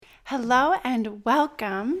Hello and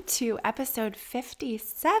welcome to episode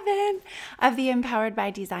 57 of the Empowered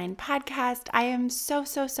by Design podcast. I am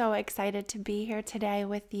so excited to be here today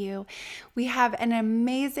with you. We have an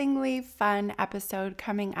amazingly fun episode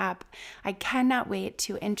coming up. I cannot wait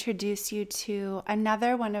to introduce you to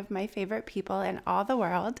another one of my favorite people in all the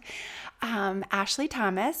world, Ashley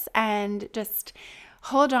Thomas, and just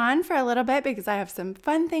hold on for a little bit because I have some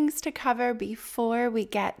fun things to cover before we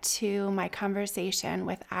get to my conversation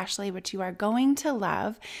with Ashley, which you are going to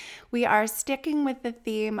love. We are sticking with the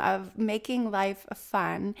theme of making life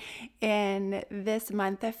fun in this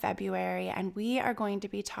month of February, and we are going to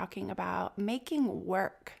be talking about making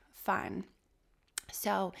work fun.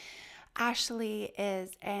 So, Ashley is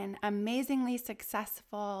an amazingly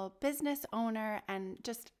successful business owner and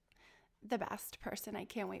just the best person. I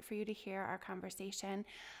can't wait for you to hear our conversation.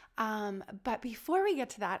 But before we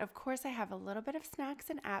get to that, of course, I have a little bit of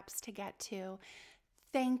snacks and apps to get to.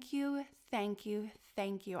 Thank you.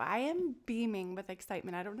 I am beaming with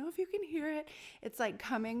excitement. I don't know if you can hear it. It's like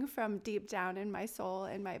coming from deep down in my soul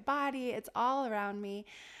and my body. It's all around me.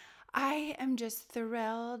 I am just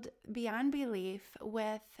thrilled beyond belief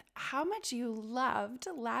with how much you loved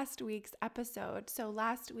last week's episode. So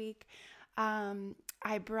last week,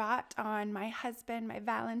 I brought on my husband, my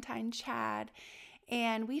Valentine, Chad,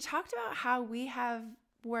 and we talked about how we have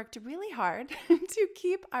worked really hard to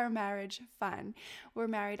keep our marriage fun. We're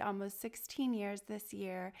married almost 16 years this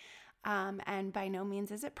year, and by no means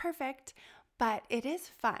is it perfect, but it is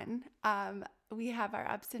fun. We have our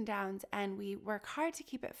ups and downs, and we work hard to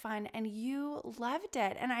keep it fun, and you loved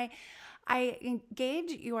it. And I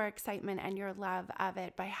gauged your excitement and your love of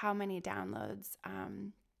it by how many downloads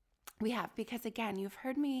we have, because again, you've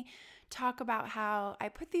heard me talk about how I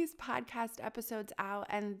put these podcast episodes out,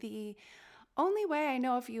 and the only way I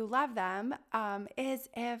know if you love them is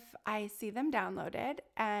if I see them downloaded.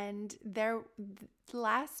 And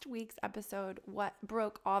last week's episode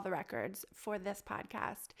broke all the records for this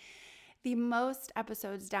podcast. The most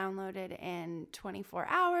episodes downloaded in 24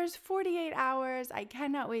 hours, 48 hours. I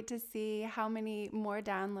cannot wait to see how many more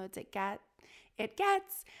downloads it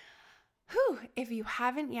gets. If you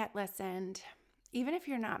haven't yet listened, even if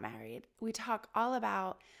you're not married, we talk all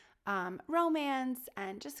about romance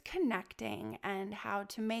and just connecting and how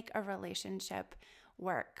to make a relationship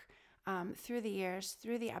work through the years,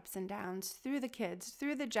 through the ups and downs, through the kids,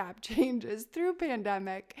 through the job changes, through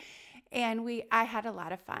pandemic. And I had a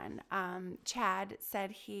lot of fun. Chad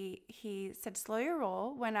said he said, slow your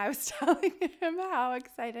roll when I was telling him how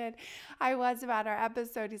excited I was about our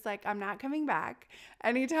episode. He's like, I'm not coming back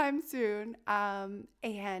anytime soon.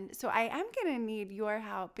 And so I am going to need your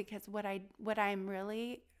help, because what I'm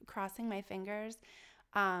really crossing my fingers,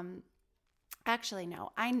 actually,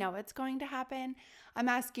 no, I know it's going to happen. I'm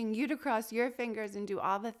asking you to cross your fingers and do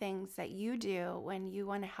all the things that you do when you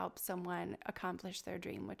want to help someone accomplish their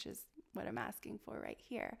dream, which is what I'm asking for right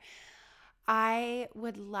here. I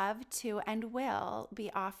would love to and will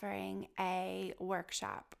be offering a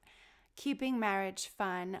workshop, Keeping Marriage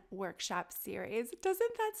Fun workshop series.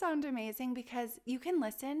 Doesn't that sound amazing? Because you can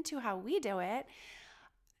listen to how we do it,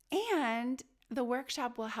 and the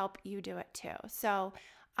workshop will help you do it too. So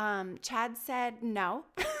Chad said no,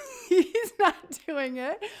 he's not doing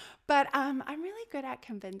it, but I'm really good at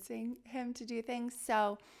convincing him to do things.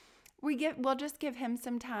 So we'll just give him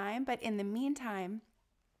some time. But in the meantime,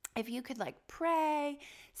 if you could pray,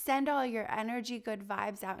 send all your energy, good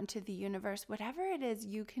vibes out into the universe, whatever it is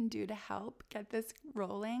you can do to help get this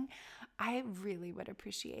rolling, I really would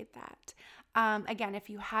appreciate that. Again, if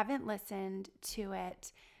you haven't listened to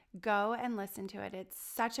it, go and listen to it. It's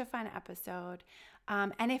such a fun episode.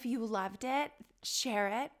 And if you loved it, share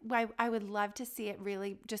it. I would love to see it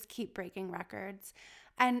really just keep breaking records.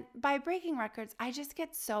 And by breaking records, I just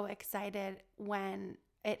get so excited when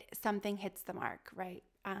something hits the mark, right?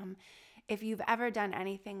 If you've ever done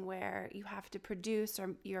anything where you have to produce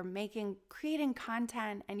or you're creating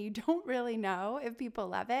content and you don't really know if people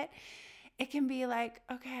love it, it can be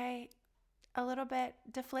okay, a little bit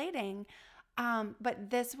deflating. But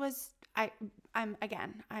this was,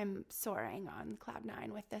 I'm soaring on cloud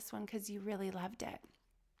nine with this one because you really loved it.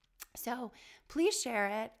 So please share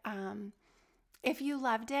it. If you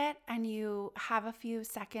loved it and you have a few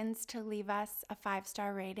seconds to leave us a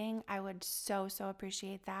 5-star rating, I would so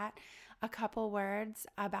appreciate that. A couple words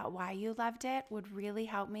about why you loved it would really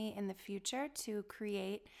help me in the future to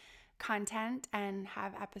create content and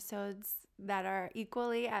have episodes that are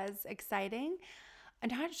equally as exciting. I'm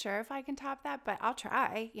not sure if I can top that, but I'll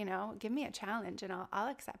try. Give me a challenge and I'll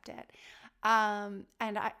accept it. And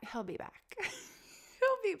he'll be back.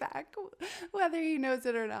 He'll I'll be back, whether he knows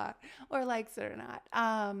it or not, or likes it or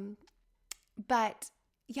not. But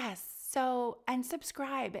yes, so, and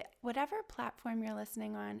subscribe, whatever platform you're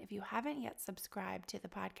listening on. If you haven't yet subscribed to the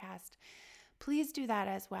podcast, please do that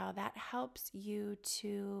as well. That helps you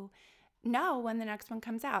to know when the next one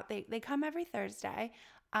comes out. They come every Thursday.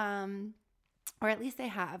 Or at least they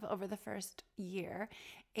have over the first year.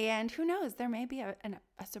 And who knows, there may be a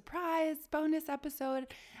surprise bonus episode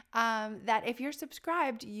that if you're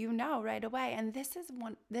subscribed, you know right away. And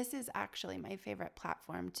this is actually my favorite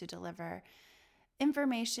platform to deliver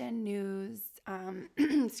information, news,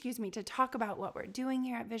 excuse me, to talk about what we're doing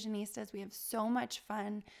here at Visionistas. We have so much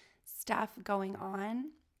fun stuff going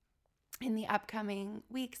on in the upcoming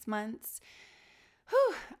weeks, months.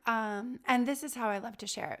 And this is how I love to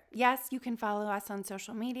share it. Yes, you can follow us on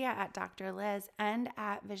social media at Dr. Liz and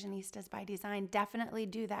at Visionistas by Design. Definitely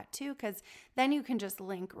do that too, because then you can just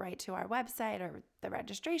link right to our website or the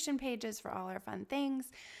registration pages for all our fun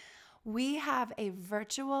things. We have a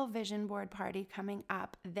virtual vision board party coming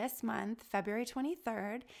up this month, February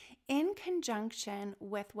 23rd, in conjunction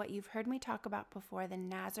with what you've heard me talk about before, the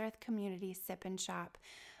Nazareth Community Sip and Shop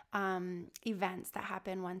events that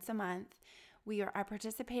happen once a month. We are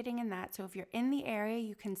participating in that. So if you're in the area,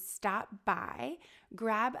 you can stop by,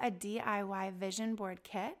 grab a DIY vision board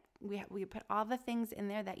kit. We put all the things in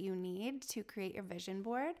there that you need to create your vision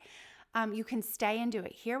board. You can stay and do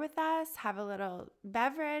it here with us, have a little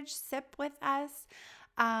beverage, sip with us,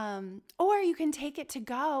 or you can take it to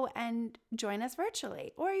go and join us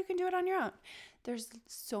virtually, or you can do it on your own. There's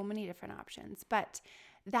so many different options, but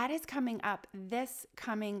that is coming up this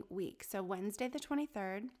coming week. So Wednesday the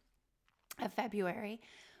 23rd of February.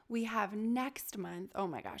 We have next month. Oh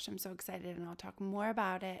my gosh, I'm so excited, and I'll talk more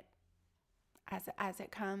about it as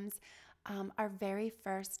it comes. Our very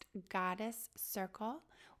first Goddess Circle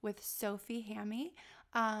with Sophie Hammy,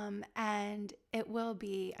 and it will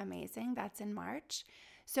be amazing. That's in March.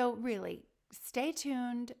 So really, stay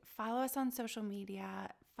tuned. Follow us on social media.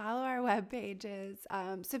 Follow our web pages.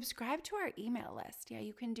 Subscribe to our email list. Yeah,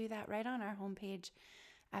 you can do that right on our homepage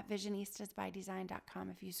at visionistasbydesign.com.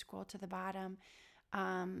 If you scroll to the bottom,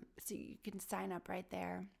 so you can sign up right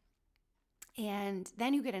there. And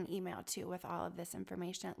then you get an email too with all of this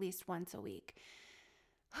information at least once a week.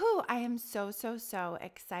 I am so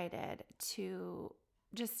excited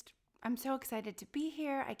I'm so excited to be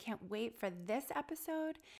here. I can't wait for this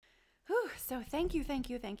episode. So thank you. Thank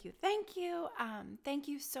you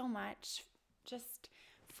so much just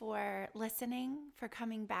for listening, for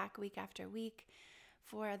coming back week after week,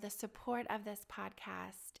 for the support of this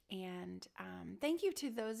podcast. And thank you to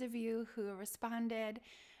those of you who responded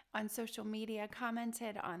on social media,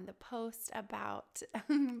 commented on the post about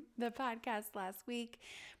the podcast last week.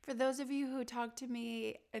 For those of you who talked to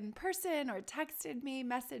me in person or texted me,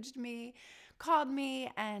 messaged me, called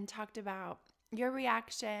me, and talked about your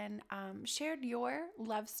reaction, shared your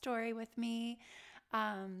love story with me,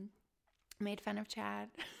 made fun of Chad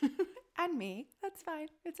and me. That's fine.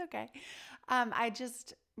 It's okay. I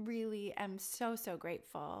just really am so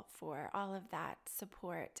grateful for all of that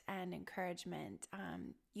support and encouragement.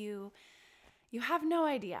 You have no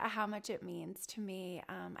idea how much it means to me.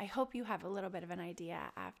 I hope you have a little bit of an idea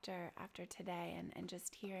after today and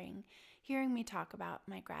just hearing me talk about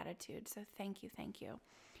my gratitude. So thank you.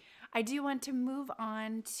 I do want to move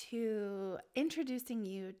on to introducing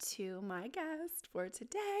you to my guest for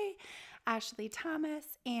today, Ashley Thomas,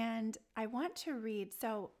 and I want to read.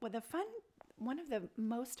 So one of the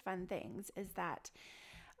most fun things is that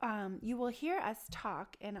you will hear us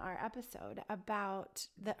talk in our episode about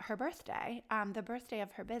her birthday, the birthday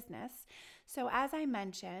of her business. So as I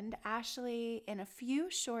mentioned, Ashley, in a few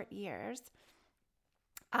short years,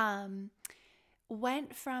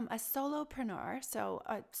 went from a solopreneur, so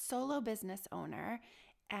a solo business owner,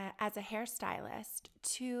 as a hairstylist,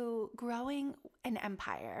 to growing an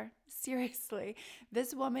empire. Seriously,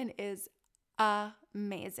 this woman is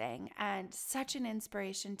amazing and such an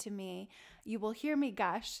inspiration to me. You will hear me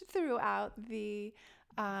gush throughout the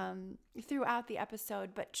episode,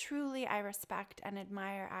 but truly I respect and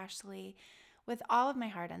admire Ashley with all of my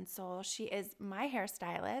heart and soul. She is my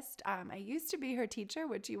hairstylist. I used to be her teacher,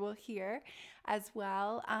 which you will hear as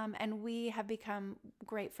well. And we have become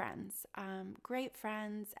great friends, and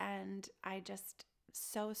I just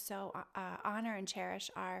so honor and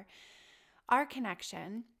cherish our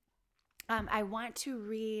connection. I want to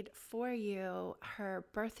read for you her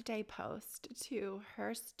birthday post to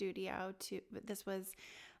her studio. This was,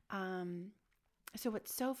 so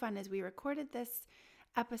what's so fun is we recorded this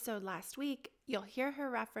episode last week. You'll hear her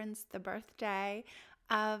reference the birthday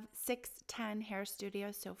of 610 Hair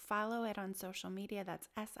Studio. So follow it on social media. That's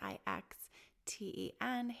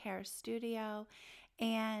SIXTEN Hair Studio.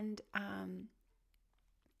 And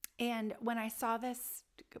when I saw this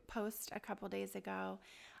post a couple days ago,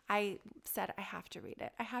 I said, I have to read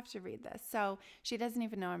it. I have to read this. So she doesn't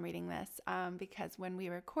even know I'm reading this because when we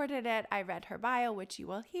recorded it, I read her bio, which you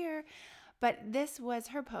will hear. But this was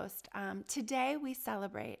her post. Today we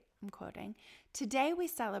celebrate, I'm quoting, today we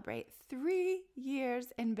celebrate 3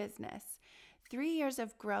 years in business, 3 years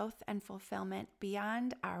of growth and fulfillment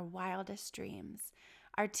beyond our wildest dreams.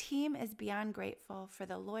 Our team is beyond grateful for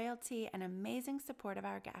the loyalty and amazing support of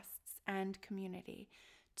our guests and community.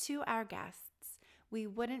 To our guests, we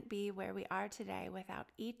wouldn't be where we are today without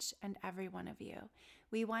each and every one of you.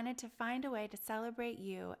 We wanted to find a way to celebrate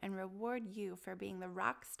you and reward you for being the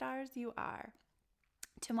rock stars you are.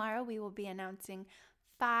 Tomorrow we will be announcing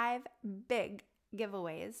 5 big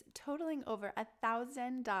giveaways totaling over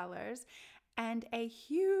 $1,000 and a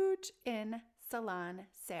huge in-salon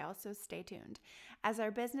sale, so stay tuned. As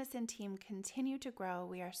our business and team continue to grow,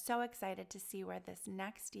 we are so excited to see where this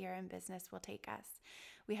next year in business will take us.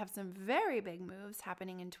 We have some very big moves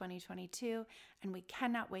happening in 2022, and we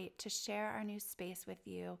cannot wait to share our new space with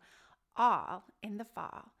you all in the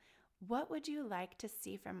fall. What would you like to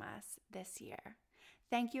see from us this year?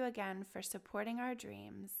 Thank you again for supporting our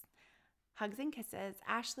dreams. Hugs and kisses,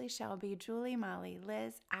 Ashley, Shelby, Julie, Molly,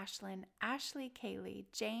 Liz, Ashlyn, Ashley, Kaylee,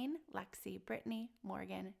 Jane, Lexi, Brittany,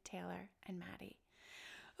 Morgan, Taylor, and Maddie.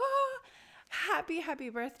 Oh, happy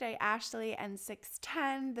birthday, Ashley and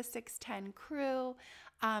 610, the 610 crew.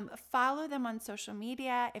 Follow them on social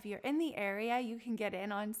media. If you're in the area, you can get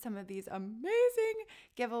in on some of these amazing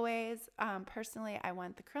giveaways. Personally, I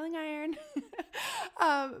want the curling iron,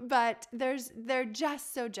 but they're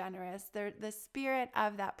just so generous. The spirit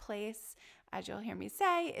of that place, as you'll hear me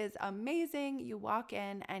say, is amazing. You walk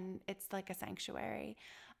in and it's like a sanctuary,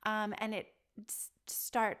 and it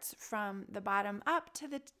starts from the bottom up to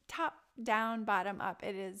the top down, bottom up.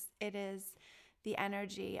 It is the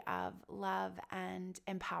energy of love and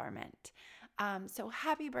empowerment. So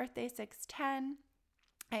happy birthday, 610.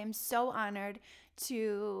 I am so honored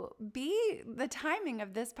to be, the timing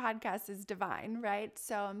of this podcast is divine, right?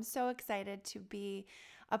 So I'm so excited to be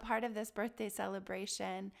a part of this birthday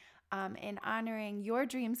celebration in honoring your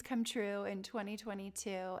dreams come true in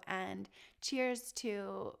 2022, and cheers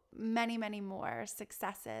to many, many more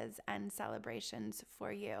successes and celebrations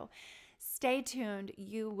for you. Stay tuned.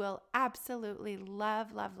 You will absolutely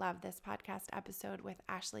love this podcast episode with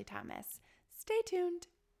Ashley Thomas. Stay tuned.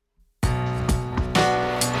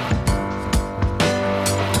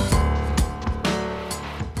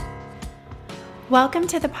 Welcome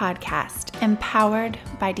to the podcast, Empowered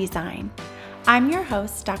by Design. I'm your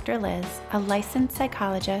host, Dr. Liz, a licensed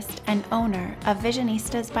psychologist and owner of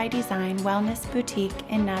Visionistas by Design Wellness Boutique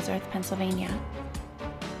in Nazareth, Pennsylvania.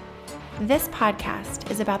 This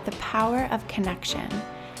podcast is about the power of connection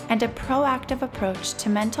and a proactive approach to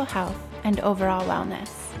mental health and overall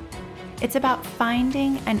wellness. It's about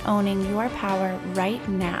finding and owning your power right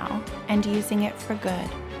now and using it for good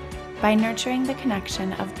by nurturing the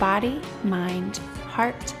connection of body, mind,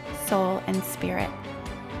 heart, soul, and spirit.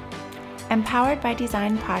 Empowered by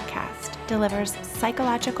Design podcast delivers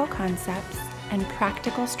psychological concepts and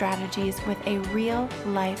practical strategies with a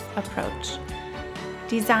real-life approach,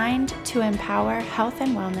 designed to empower health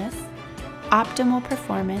and wellness, optimal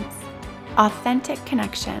performance, authentic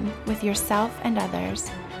connection with yourself and others,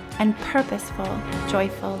 and purposeful,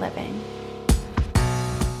 joyful living.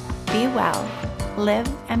 Be well, live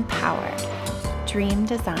empowered, dream,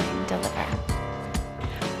 design, deliver.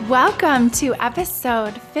 Welcome to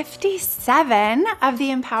episode 57 of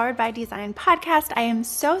the Empowered by Design podcast. I am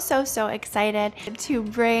so excited to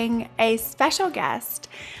bring a special guest,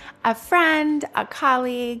 a friend, a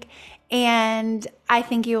colleague, and I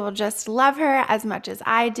think you will just love her as much as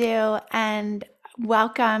I do. And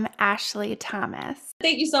welcome, Ashley Thomas.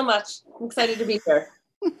 Thank you so much. I'm excited to be here.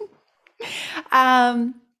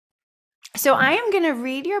 So I am going to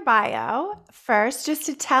read your bio first, just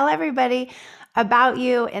to tell everybody about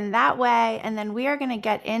you in that way. And then we are going to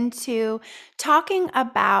get into talking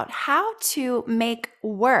about how to make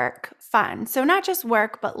work fun. So not just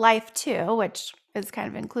work, but life too, which is kind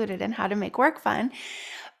of included in how to make work fun.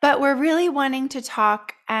 But we're really wanting to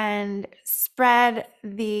talk and spread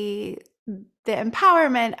the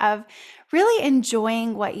empowerment of really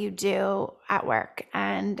enjoying what you do at work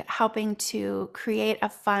and helping to create a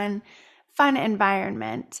fun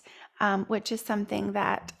environment, which is something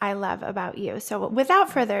that I love about you. So without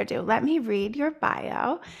further ado, let me read your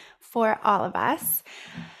bio for all of us.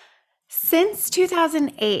 Since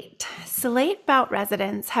 2008, Slate Belt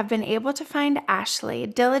residents have been able to find Ashley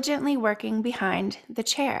diligently working behind the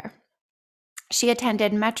chair. She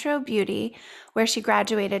attended Metro Beauty, where she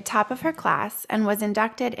graduated top of her class and was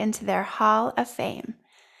inducted into their Hall of Fame.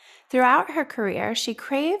 Throughout her career, she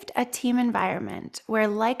craved a team environment where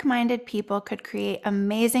like-minded people could create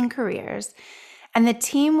amazing careers, and the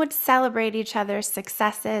team would celebrate each other's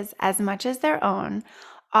successes as much as their own,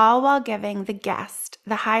 all while giving the guest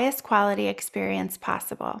the highest quality experience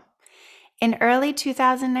possible. In early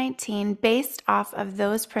 2019, based off of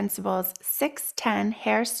those principles, 610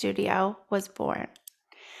 Hair Studio was born.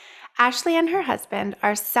 Ashley and her husband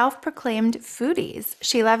are self-proclaimed foodies.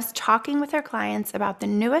 She loves talking with her clients about the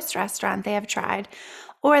newest restaurant they have tried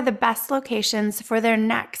or the best locations for their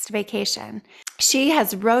next vacation. She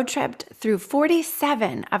has road tripped through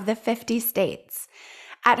 47 of the 50 states.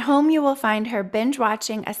 At home, you will find her binge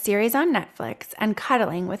watching a series on Netflix and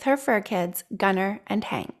cuddling with her fur kids, Gunner and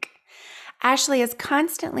Hank. Ashley is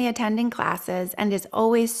constantly attending classes and is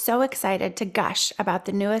always so excited to gush about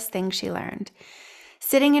the newest thing she learned.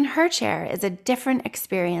 Sitting in her chair is a different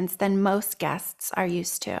experience than most guests are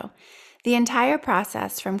used to. The entire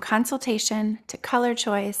process, from consultation to color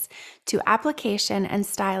choice to application and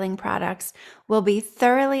styling products, will be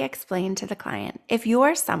thoroughly explained to the client. If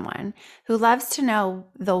you're someone who loves to know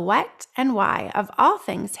the what and why of all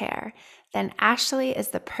things hair, then Ashley is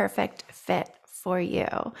the perfect fit for you.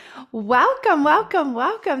 Welcome, welcome,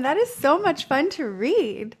 welcome. That is so much fun to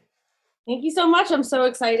read. Thank you so much. I'm so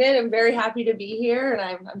excited. I'm very happy to be here, and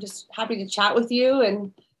I'm just happy to chat with you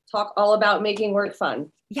and talk all about making work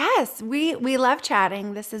fun. Yes, we love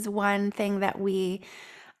chatting. This is one thing that we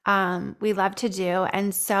love to do,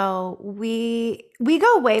 and so we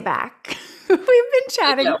go way back. We've been I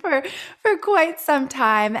chatting know. for quite some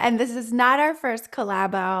time, and this is not our first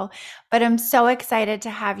collabo, but I'm so excited to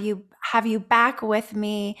have you back with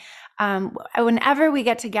me. Whenever we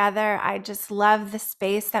get together, I just love the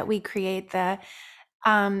space that we create.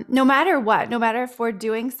 No matter what, no matter if we're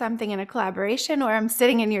doing something in a collaboration or I'm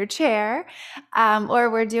sitting in your chair, or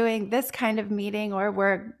we're doing this kind of meeting, or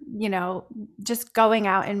we're, just going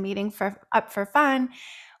out and meeting for fun,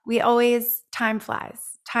 we always, time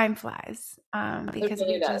flies, It because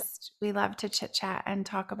really does. we love to chit chat and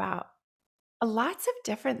talk about lots of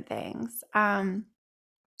different things.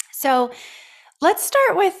 So let's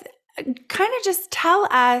start with kind of just tell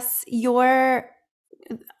us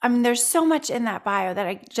there's so much in that bio that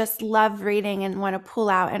I just love reading and want to pull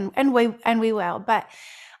out, and we will. But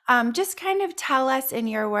just kind of tell us in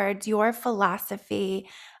your words your philosophy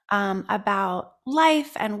about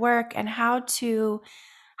life and work, and how to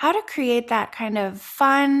create that kind of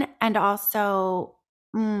fun and also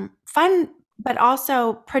fun, but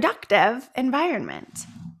also productive environment.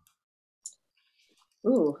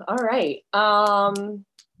 Ooh, all right.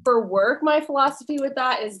 For work, my philosophy with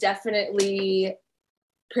that is definitely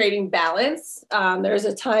creating balance. There's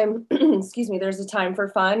a time, excuse me, there's a time for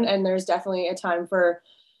fun, and there's definitely a time for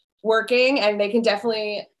working, and they can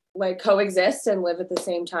definitely like coexist and live at the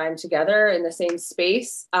same time together in the same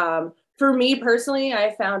space. For me personally,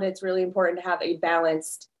 I found it's really important to have a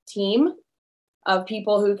balanced team of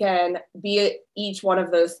people who can be each one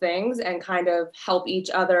of those things and kind of help each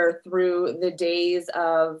other through the days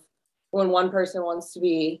of when one person wants to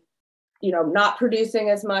be, not producing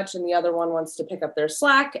as much and the other one wants to pick up their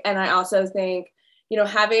slack. And I also think,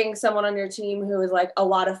 having someone on your team who is like a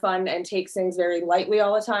lot of fun and takes things very lightly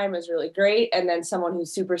all the time is really great. And then someone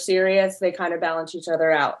who's super serious, they kind of balance each other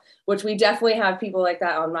out, which we definitely have people like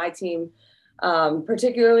that on my team,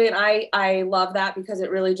 particularly. And I love that because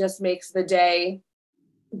it really just makes the day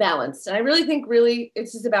balanced. And I really think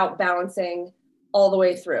it's just about balancing all the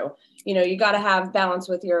way through. You got to have balance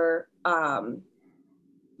with your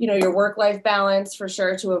work-life balance for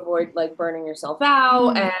sure, to avoid like burning yourself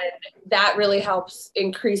out. Mm. And that really helps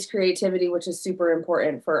increase creativity, which is super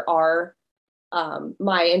important for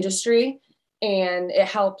my industry. And it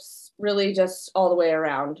helps really just all the way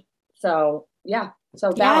around. So yeah,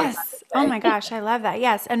 so balance, I Yes. Oh would my say. gosh, I love that.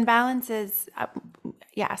 Yes, and balance is,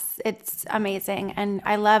 yes, it's amazing, and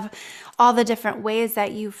I love all the different ways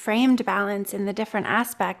that you framed balance in the different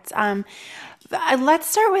aspects. Let's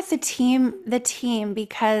start with the team. The team,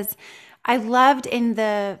 because I loved in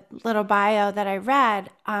the little bio that I read,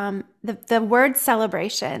 the word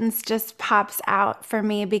celebrations just pops out for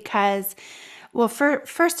me because, well,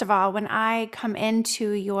 first of all, when I come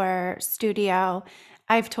into your studio,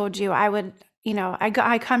 I've told you I would,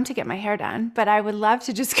 I come to get my hair done, but I would love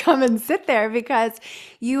to just come and sit there because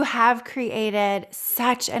you have created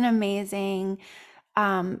such an amazing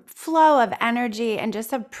flow of energy and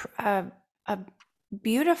just a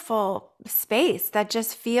beautiful space that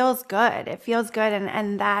just feels good. It feels good,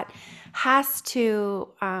 and that has to,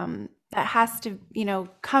 come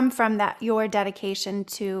from that your dedication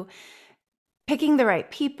to picking the right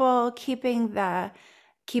people, keeping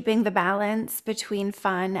the balance between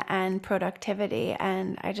fun and productivity.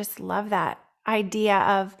 And I just love that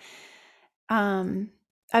idea um,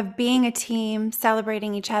 of being a team,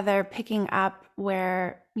 celebrating each other, picking up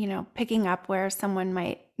where someone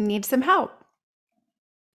might need some help.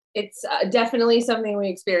 It's definitely something we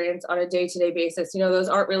experience on a day-to-day basis. Those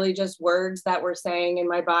aren't really just words that we're saying in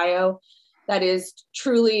my bio. That is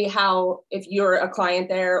truly how, if you're a client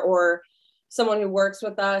there or someone who works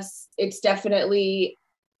with us, it's definitely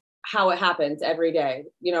how it happens every day.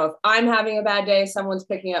 If I'm having a bad day, someone's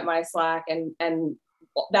picking up my slack, and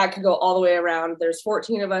that could go all the way around. There's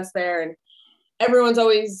 14 of us there, and everyone's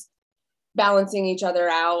always balancing each other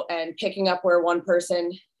out and picking up where one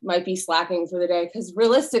person might be slacking for the day, because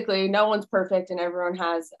realistically no one's perfect and everyone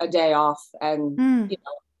has a day off, and Mm,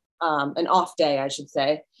 an off day, I should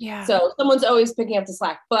say. yeah. So someone's always picking up the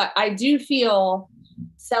slack, but I do feel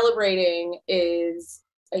celebrating is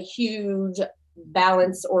a huge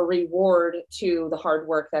balance or reward to the hard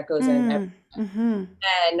work that goes in. Mm-hmm.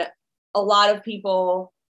 And a lot of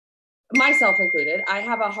people, myself included, I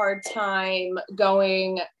have a hard time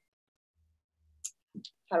going,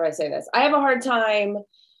 how do I say this? I have a hard time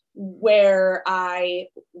where I'm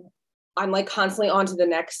like constantly on to the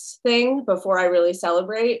next thing before I really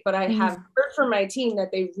celebrate. But I have Mm. heard from my team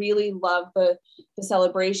that they really love the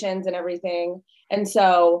celebrations and everything. And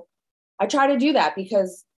so I try to do that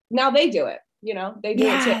because now they do it, they do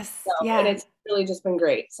it too. Yes. So, and Yeah. it's really just been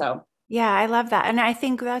great. So Yeah, I love that. And I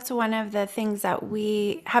think that's one of the things that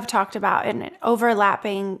we have talked about in an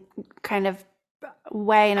overlapping kind of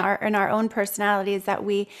way in our own personalities, that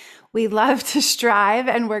we love to strive,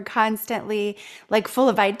 and we're constantly like full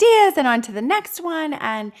of ideas and on to the next one.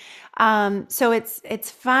 And so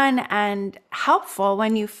it's fun and helpful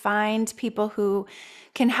when you find people who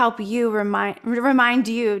can help you remind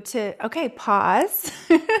you to, okay, pause.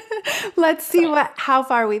 Let's see how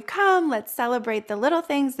far we've come. Let's celebrate the little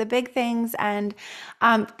things, the big things. And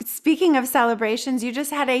speaking of celebrations, you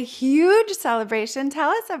just had a huge celebration. Tell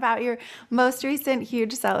us about your most recent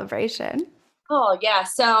huge celebration. Oh, yeah.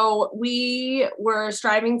 So we were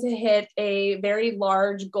striving to hit a very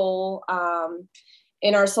large goal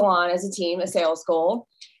in our salon as a team, a sales goal.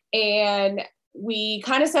 And we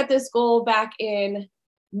kind of set this goal back in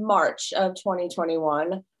March of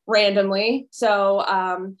 2021 randomly. So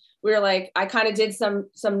we were like, I kind of did some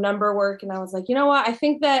number work, and I was like, you know what? I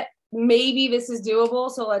think that maybe this is doable.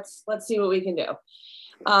 So let's see what we can do.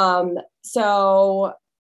 So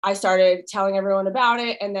I started telling everyone about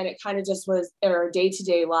it, and then it kind of just was in our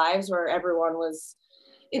day-to-day lives where everyone was,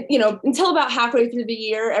 until about halfway through the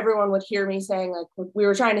year, everyone would hear me saying, like, we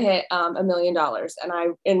were trying to hit $1 million,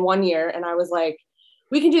 and in 1 year, and I was like,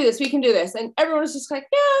 we can do this, we can do this. And everyone was just like,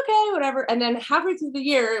 yeah, okay, whatever. And then halfway through the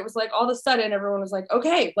year, it was like, all of a sudden everyone was like,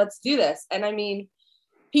 okay, let's do this. And I mean,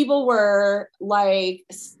 people were like,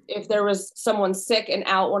 if there was someone sick and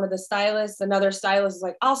out, one of the stylists, another stylist is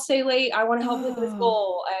like, I'll stay late, I want to help hit this Oh,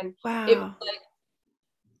 goal. And it was wow. like,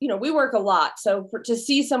 we work a lot. So to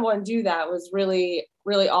see someone do that was really,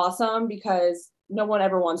 really awesome, because no one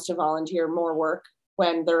ever wants to volunteer more work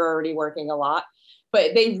when they're already working a lot.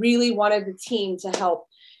 But they really wanted the team to help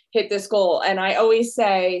hit this goal. And I always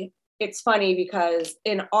say, it's funny because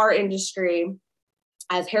in our industry,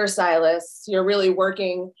 as hairstylists, you're really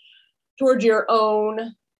working towards your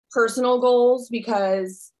own personal goals,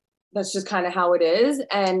 because that's just kind of how it is.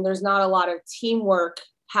 And there's not a lot of teamwork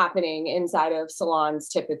happening inside of salons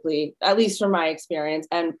typically, at least from my experience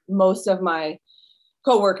and most of my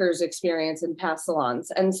coworkers' experience in past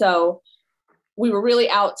salons. And so we were really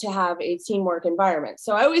out to have a teamwork environment.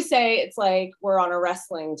 So I always say it's like we're on a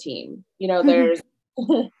wrestling team. There's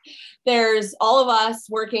there's all of us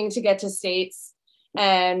working to get to states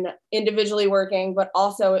and individually working, but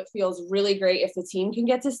also it feels really great if the team can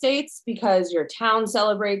get to states, because your town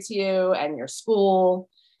celebrates you and your school,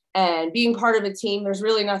 and being part of a team, there's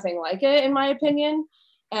really nothing like it, in my opinion.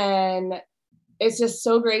 And it's just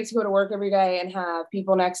so great to go to work every day and have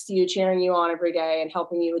people next to you cheering you on every day and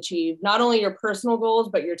helping you achieve not only your personal goals,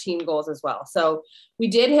 but your team goals as well. So we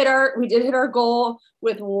did hit our goal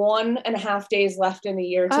with 1.5 days left in the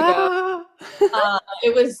year to go. Oh,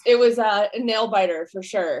 It was a nail biter for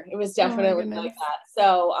sure. It was oh my definitely like goodness. that.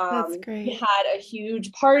 So That's we great. had a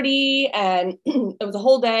huge party, and it was a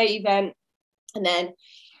whole day event. And then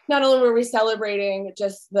not only were we celebrating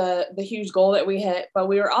just the huge goal that we hit, but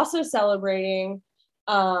we were also celebrating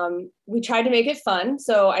We tried to make it fun.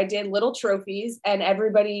 So I did little trophies and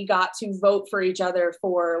everybody got to vote for each other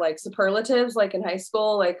for like superlatives, like in high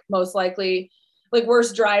school, like most likely, like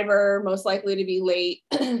worst driver, most likely to be late,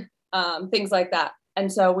 things like that. And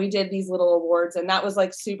so we did these little awards and that was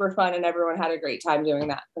like super fun and everyone had a great time doing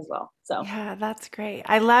that as well. So Yeah, that's great.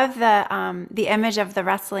 I love the image of the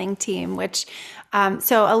wrestling team, which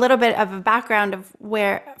so a little bit of a background of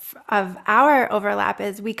where of our overlap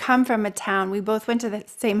is we come from a town. We both went to the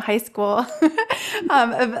same high school.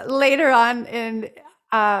 Later on in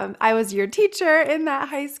I was your teacher in that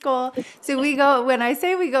high school. So we go, when I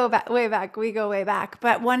say we go back, way back, we go way back.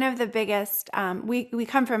 But one of the biggest, we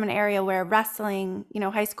come from an area where wrestling,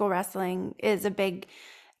 high school wrestling is a big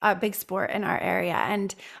sport in our area.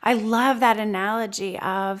 And I love that analogy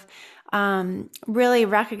of really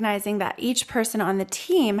recognizing that each person on the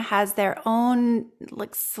team has their own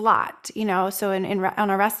like slot, So on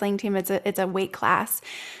a wrestling team, it's a weight class,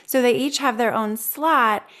 so they each have their own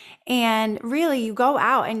slot, and really you go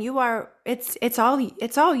out and it's all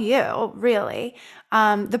you really,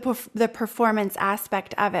 the performance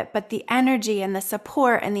aspect of it, but the energy and the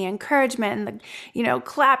support and the encouragement and the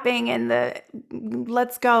clapping and the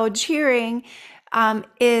let's go cheering,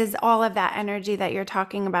 is all of that energy that you're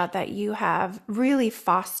talking about that you have really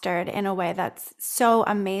fostered in a way that's so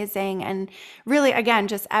amazing and really, again,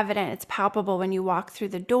 just evident. It's palpable when you walk through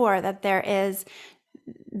the door that there is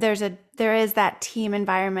that team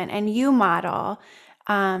environment, and you model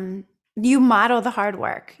the hard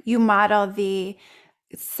work. You model the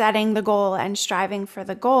setting the goal and striving for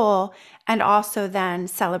the goal, and also then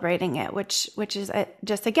celebrating it, which is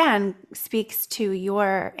just again speaks to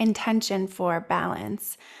your intention for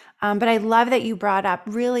balance. But I love that you brought up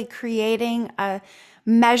really creating a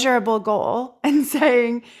measurable goal and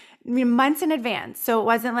saying, months in advance. So it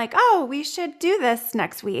wasn't like, oh, we should do this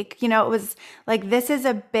next week. It was like, this is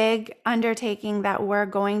a big undertaking that we're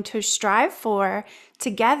going to strive for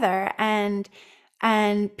together.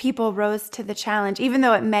 And people rose to the challenge, even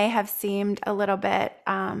though it may have seemed a little bit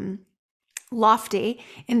lofty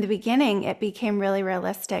in the beginning. It became really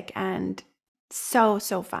realistic and so,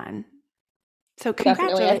 so fun. So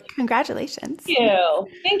definitely. congratulations.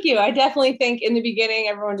 Thank you. I definitely think in the beginning,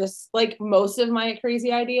 everyone just like most of my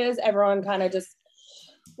crazy ideas, everyone kind of just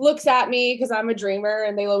looks at me because I'm a dreamer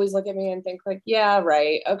and they always look at me and think like, yeah,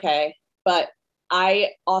 right. Okay. But I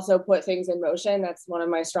also put things in motion. That's one of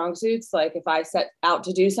my strong suits. Like if I set out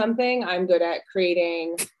to do something, I'm good at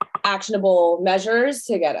creating actionable measures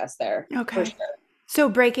to get us there. For Okay. sure. So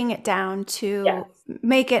breaking it down Yeah, to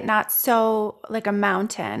make it not so like a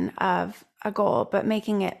mountain of a goal, but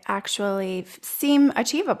making it actually seem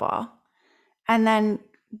achievable. And then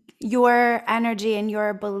your energy and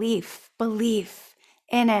your belief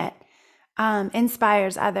in it,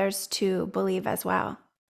 inspires others to believe as well.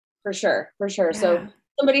 for sure. For sure. So Yeah.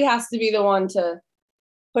 somebody has to be the one to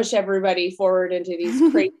push everybody forward into these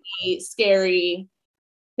crazy, scary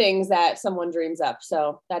things that someone dreams up.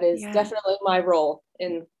 So that is Yeah. definitely my role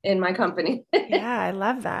in my company. Yeah, I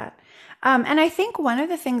love that. And I think one of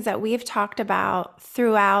the things that we've talked about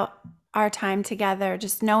throughout our time together,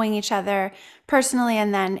 just knowing each other personally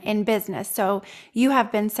and then in business. So you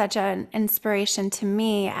have been such an inspiration to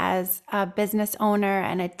me as a business owner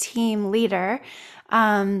and a team leader.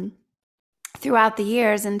 Throughout the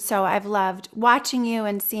years. And so I've loved watching you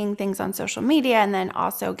and seeing things on social media, and then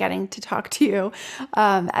also getting to talk to you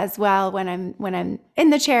as well when I'm in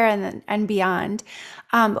the chair and beyond.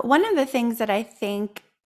 One of the things that I think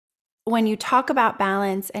when you talk about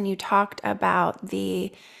balance and you talked about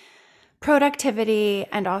the productivity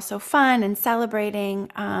and also fun and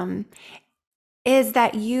celebrating, is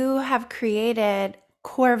that you have created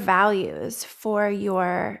core values for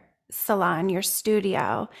your salon, your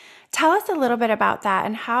studio. Tell us a little bit about that,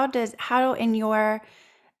 and how in your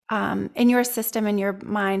system, in your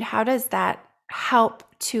mind, how does that help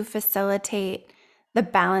to facilitate the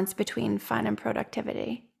balance between fun and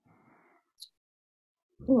productivity?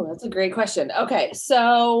 Oh, that's a great question. Okay,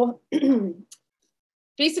 so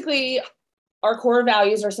basically, our core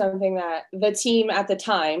values are something that the team at the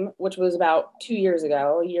time, which was about 2 years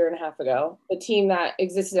ago, a year and a half ago, the team that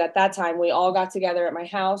existed at that time, we all got together at my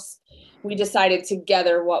house. We decided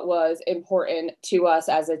together what was important to us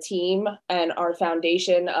as a team and our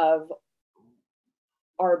foundation of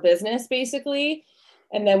our business, basically.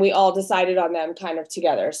 And then we all decided on them kind of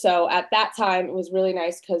together. So at that time, it was really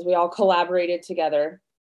nice because we all collaborated together.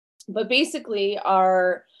 But basically,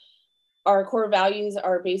 our core values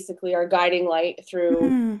are basically our guiding light through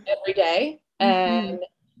Mm-hmm. every day. Mm-hmm. And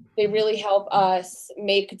they really help us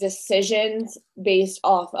make decisions based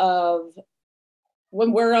off of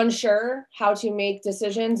when we're unsure how to make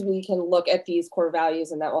decisions, we can look at these core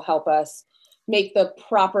values, and that will help us make the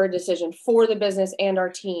proper decision for the business and our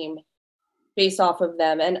team based off of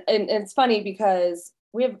them. And it's funny because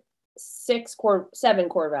we have seven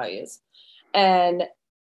core values, and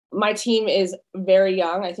my team is very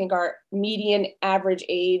young. I think our median average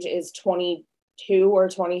age is 22 or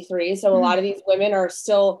 23. So a lot of these women are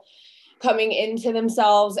still coming into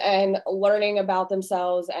themselves and learning about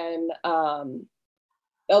themselves. And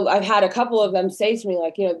I've had a couple of them say to me,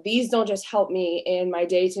 like, these don't just help me in my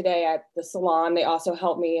day to day at the salon. They also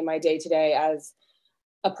help me in my day to day as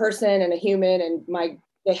a person and a human, and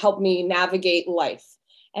they help me navigate life.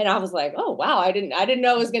 And I was like, oh wow, I didn't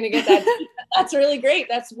know I was going to get that. That's really great.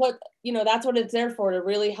 That's what it's there for, to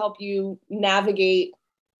really help you navigate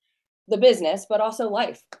the business, but also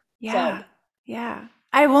life. Yeah. So, Yeah.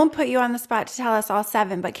 I won't put you on the spot to tell us all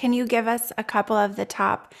seven, but can you give us a couple of the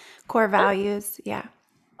top core values? Yeah.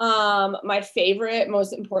 my favorite,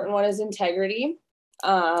 most important one is integrity.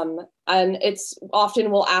 And it's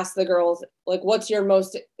often we'll ask the girls, like, what's the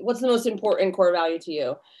most important core value to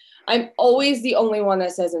you? I'm always the only one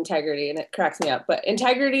that says integrity, and it cracks me up. But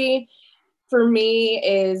integrity for me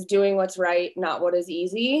is doing what's right, not what is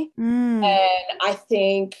easy. And I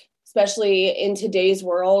think, especially in today's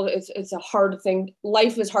world, it's a hard thing.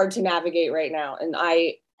 Life is hard to navigate right now. And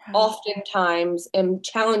I oftentimes am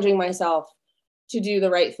challenging myself to do the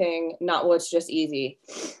right thing, not what's just easy.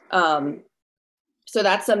 So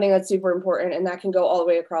that's something that's super important. And that can go all the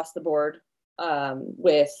way across the board,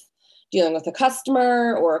 with dealing with a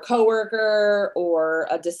customer or a coworker or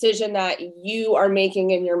a decision that you are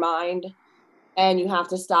making in your mind. And you have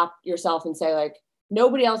to stop yourself and say, like,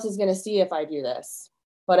 nobody else is going to see if I do this,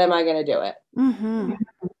 but am I going to do it?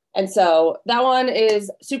 And so that one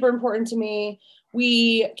is super important to me.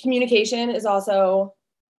 Communication is also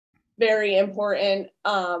very important.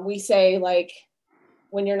 We say, like,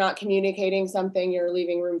 when you're not communicating something, you're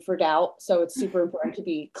leaving room for doubt. So it's super important to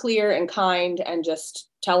be clear and kind and just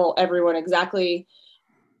tell everyone exactly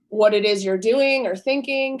what it is you're doing or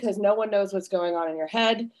thinking, because no one knows what's going on in your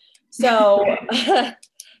head. So that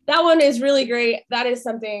one is really great. That is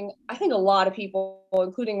something I think a lot of people,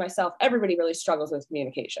 including myself, everybody really struggles with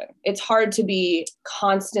communication. It's hard to be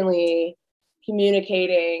constantly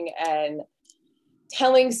communicating and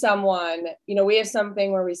telling someone, we have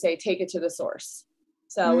something where we say, take it to the source.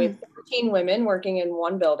 So we have 13 women working in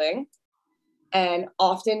one building. And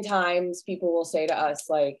oftentimes people will say to us,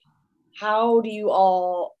 like, how do you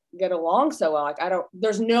all get along so well? Like,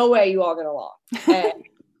 there's no way you all get along. And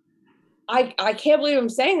I can't believe I'm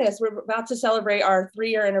saying this. We're about to celebrate our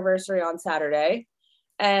 3-year anniversary on Saturday.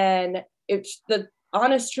 And it's the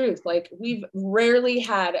honest truth. Like, we've rarely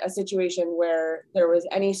had a situation where there was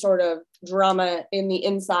any sort of drama in the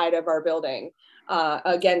inside of our building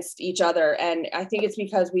against each other. And I think it's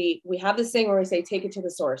because we have this thing where we say, take it to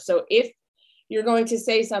the source. So if you're going to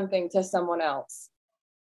say something to someone else,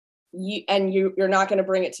 you're not going to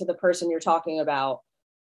bring it to the person you're talking about,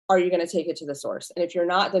 are you going to take it to the source? And if you're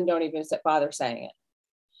not, then don't even bother saying it.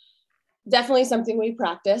 Definitely something we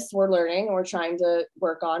practice, we're learning, we're trying to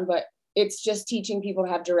work on, but it's just teaching people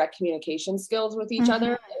to have direct communication skills with each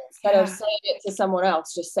other. Instead of saying it to someone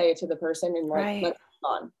else, just say it to the person and let's move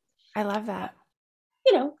on. I love that.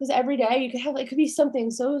 Because every day you could have, it could be something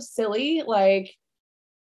so silly, like,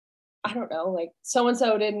 I don't know, like,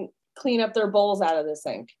 so-and-so didn't clean up their bowls out of the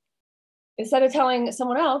sink. Instead of telling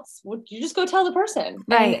someone else, you just go tell the person.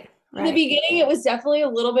 And in the beginning, it was definitely a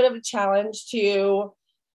little bit of a challenge to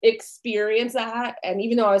experience that. And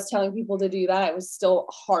even though I was telling people to do that, it was still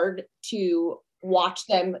hard to watch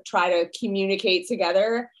them try to communicate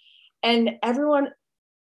together. And everyone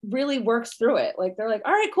really works through it. Like, they're like,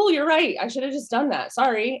 all right, cool, you're right, I should have just done that,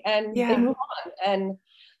 sorry. And they move on. And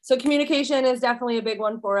so communication is definitely a big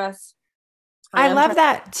one for us. I love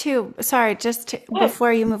that too. Sorry,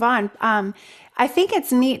 before you move on. I think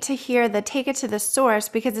it's neat to hear the take it to the source,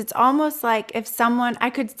 because it's almost like if I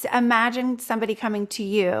could imagine somebody coming to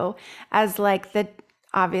you as, like,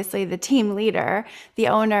 obviously the team leader, the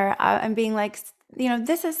owner, and being like,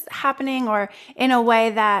 this is happening, or in a way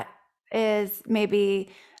that is maybe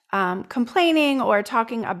complaining or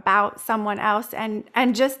talking about someone else,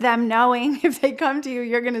 and just them knowing if they come to you,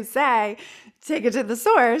 you're going to say, take it to the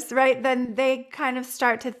source, right? Then they kind of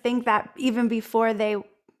start to think that even before they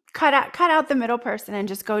cut out the middle person and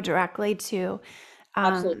just go directly to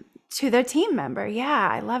their team member. Yeah,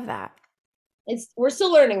 I love that. We're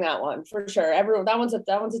still learning that one for sure. That one's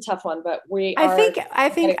a tough one, but I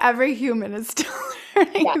think every human is still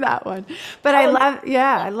learning that one. But I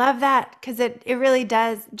love that, because it really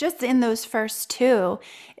does, just in those first two,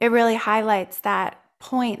 it really highlights that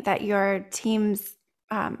point that your team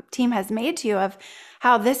has made to you of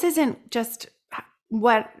how this isn't just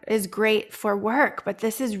what is great for work, but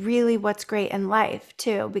this is really what's great in life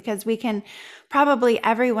too, because we can probably,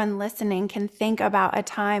 everyone listening can think about a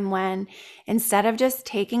time when instead of just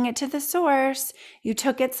taking it to the source, you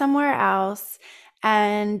took it somewhere else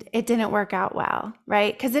and it didn't work out well,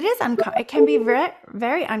 right? Because it can be very,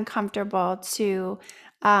 very uncomfortable to,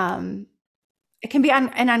 it can be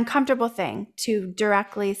an uncomfortable thing to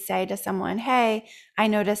directly say to someone, "Hey, I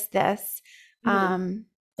noticed this. Mhm.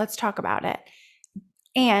 Let's talk about it."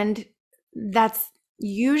 And that's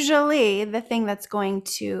usually the thing that's going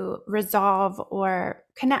to resolve or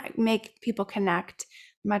make people connect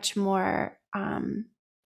much more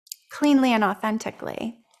cleanly and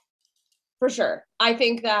authentically. For sure. I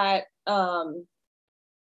think that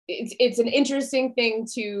it's an interesting thing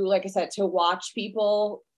to, like I said, to watch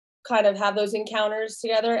people kind of have those encounters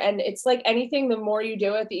together. And it's like anything, the more you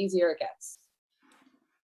do it, the easier it gets.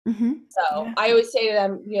 Mm-hmm. So Yeah. I always say to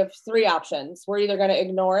them, you have three options. We're either going to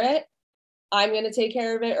ignore it, I'm going to take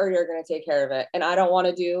care of it, or you're going to take care of it. And I don't want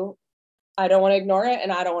to ignore it,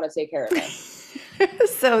 and I don't want to take care of it.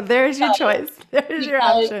 So there's your choice. There's your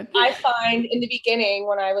Because option. I find in the beginning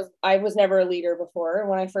when I was never a leader before.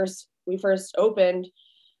 When we first opened,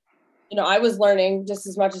 I was learning just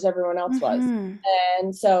as much as everyone else was. Mm-hmm.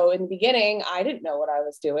 And so in the beginning, I didn't know what I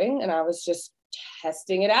was doing, and I was just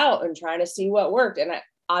testing it out and trying to see what worked. And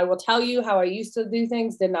I will tell you how I used to do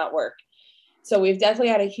things did not work. So we've definitely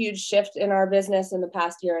had a huge shift in our business in the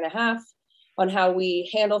past year and a half on how we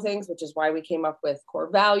handle things, which is why we came up with core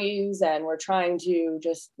values. And we're trying to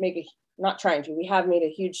just not trying to, we have made a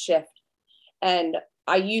huge shift. And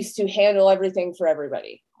I used to handle everything for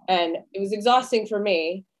everybody. And it was exhausting for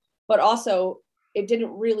me, but also it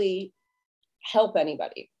didn't really help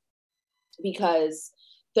anybody because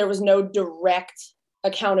there was no direct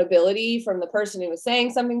accountability from the person who was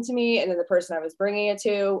saying something to me and then the person I was bringing it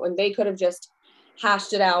to, and they could have just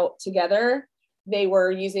hashed it out together. They were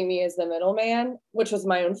using me as the middleman, which was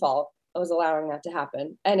my own fault. I was allowing that to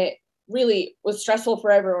happen. And it really was stressful for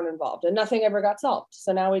everyone involved and nothing ever got solved.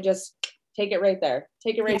 So now we just take it right there,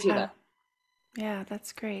 take it right to Yeah. them. Yeah,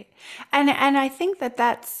 that's great. And I think that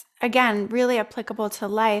that's again really applicable to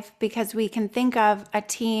life because we can think of a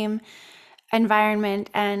team environment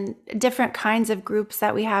and different kinds of groups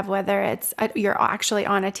that we have, whether you're actually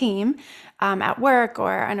on a team at work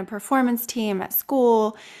or on a performance team at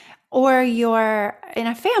school, or you're in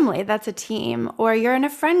a family that's a team, or you're in a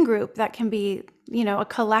friend group that can be, a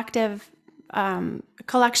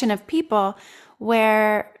collection of people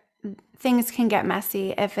where things can get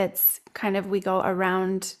messy if it's kind of we go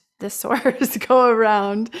around the source, go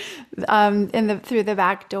around through the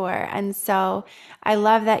back door. And so I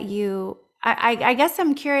love that I guess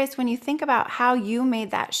I'm curious when you think about how you made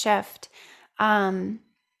that shift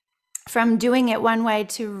from doing it one way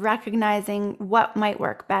to recognizing what might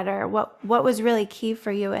work better. What was really key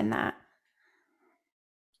for you in that?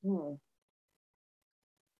 Hmm.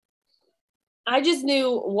 I just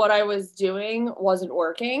knew what I was doing wasn't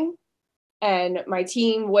working. And my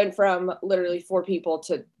team went from literally 4 people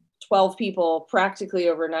to 12 people practically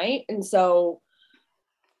overnight. And so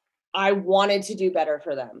I wanted to do better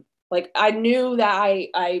for them. Like I knew that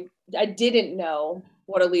I didn't know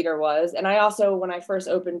what a leader was. And I also, when I first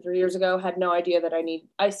opened 3 years ago, had no idea that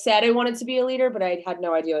I said I wanted to be a leader, but I had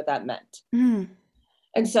no idea what that meant. Mm.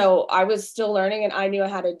 And so I was still learning, and I knew I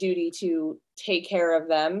had a duty to take care of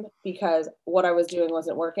them because what I was doing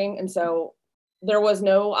wasn't working. And so there was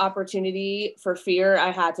no opportunity for fear.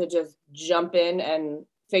 I had to just jump in and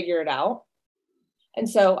figure it out. And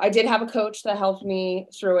so I did have a coach that helped me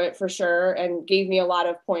through it for sure and gave me a lot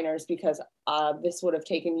of pointers because this would have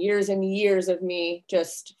taken years and years of me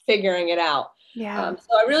just figuring it out. Yeah.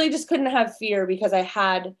 So I really just couldn't have fear because I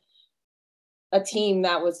had a team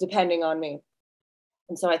that was depending on me.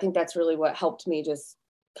 And so I think that's really what helped me just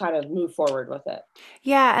kind of move forward with it.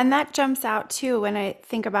 Yeah, and that jumps out too when I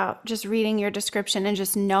think about just reading your description and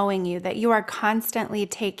just knowing you that you are constantly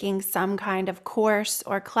taking some kind of course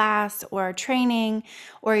or class or training,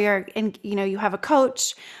 or you have a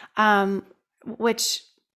coach, which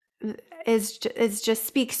is just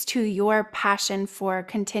speaks to your passion for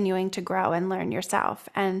continuing to grow and learn yourself.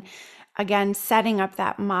 And again, setting up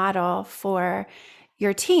that model for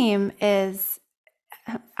your team is,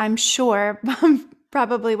 I'm sure,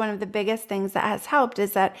 probably one of the biggest things that has helped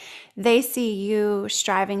is that they see you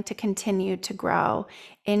striving to continue to grow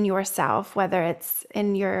in yourself, whether it's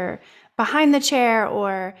in your behind the chair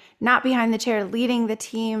or not behind the chair, leading the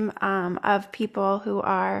team of people who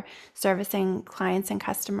are servicing clients and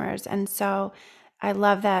customers. And so I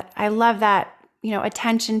love that. I love that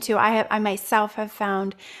attention to. I myself have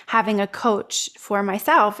found having a coach for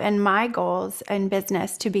myself and my goals in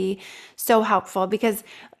business to be so helpful, because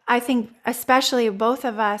I think especially both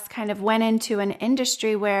of us kind of went into an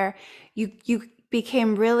industry where you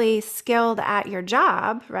became really skilled at your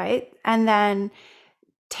job, right? And then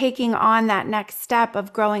taking on that next step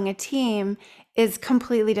of growing a team is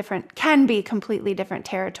completely different, can be completely different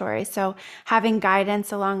territory. So having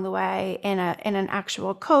guidance along the way in an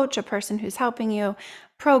actual coach, a person who's helping you,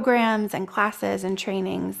 programs and classes and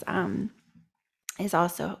trainings, is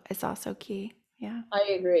also key. Yeah.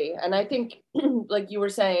 I agree. And I think, like you were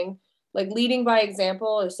saying, like leading by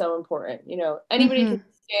example is so important. Anybody Mm-hmm. can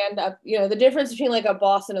stand up. The difference between like a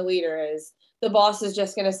boss and a leader is the boss is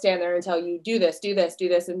just going to stand there and tell you, do this, do this, do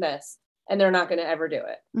this, and this, and they're not going to ever do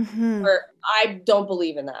it. Mm-hmm. Or I don't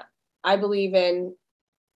believe in that. I believe in,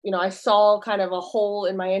 I saw kind of a hole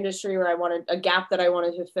in my industry where I wanted a gap that I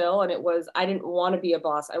wanted to fill. And it was, I didn't want to be a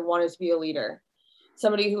boss. I wanted to be a leader,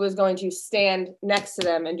 somebody who was going to stand next to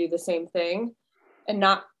them and do the same thing and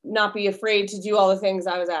not be afraid to do all the things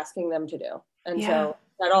I was asking them to do. And Yeah. so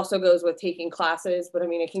that also goes with taking classes, but I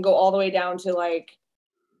mean, it can go all the way down to like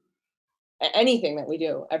anything that we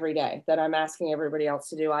do every day that I'm asking everybody else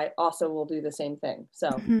to do. I also will do the same thing. So,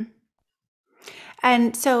 Mm-hmm.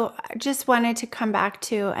 And so I just wanted to come back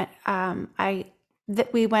to I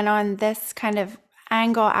that we went on this kind of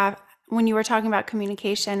angle when you were talking about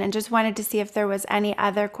communication, and just wanted to see if there was any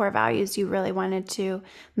other core values you really wanted to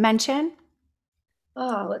mention.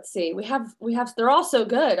 let's see. They're all so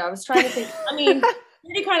good. I was trying to think. I mean, we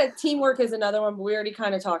already kind of teamwork is another one, but we already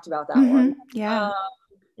kind of talked about that one. Yeah.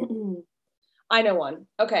 I know one.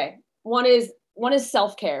 Okay. One is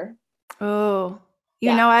self-care. Oh,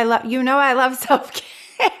 Yeah. I love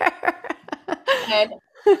self-care. And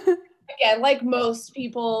again, like most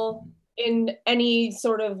people in any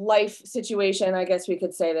sort of life situation, I guess we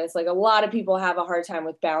could say this, like a lot of people have a hard time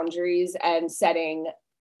with boundaries and setting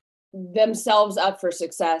themselves up for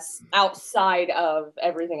success outside of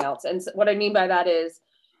everything else. And what I mean by that is,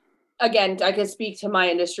 again, I could speak to my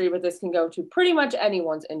industry, but this can go to pretty much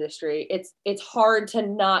anyone's industry. It's hard to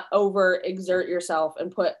not over exert yourself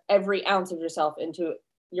and put every ounce of yourself into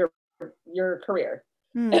your career.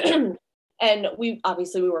 Mm, And we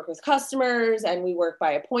work with customers and we work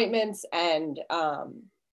by appointments, and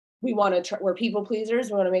we want to we're people pleasers.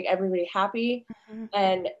 We want to make everybody happy. mhm.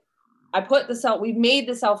 And we made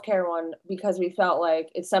the self-care one because we felt like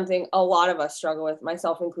it's something a lot of us struggle with,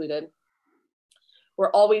 myself included, where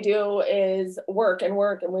all we do is work and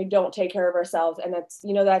work and we don't take care of ourselves. And that's,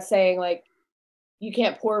 that saying, like, you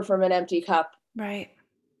can't pour from an empty cup. Right.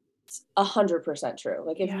 100% true.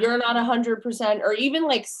 Like if Yeah. you're not 100% or even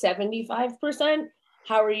like 75%,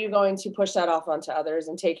 how are you going to push that off onto others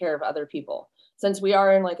and take care of other people? Since we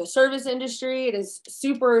are in like a service industry, it is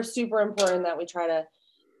super, super important that we try to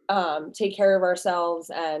take care of ourselves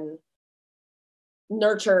and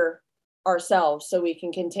nurture ourselves so we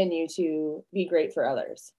can continue to be great for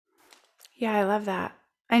others. Yeah, I love that.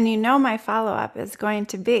 And my follow-up is going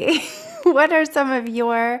to be, what are some of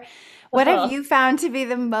what have you found to be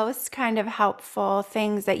the most kind of helpful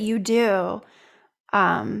things that you do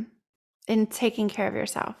um, in taking care of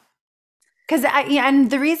yourself? Because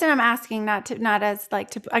and the reason I'm asking, not as like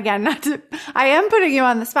to, again, not to, I am putting you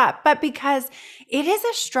on the spot, but because it is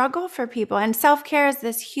a struggle for people, and self-care is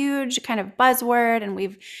this huge kind of buzzword, and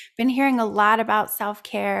we've been hearing a lot about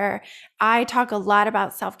self-care. I talk a lot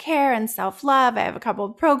about self-care and self-love. I have a couple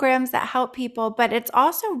of programs that help people, but it's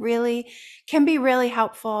also can be really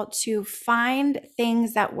helpful to find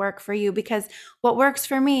things that work for you, because what works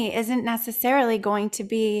for me isn't necessarily going to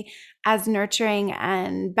be as nurturing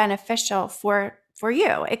and beneficial for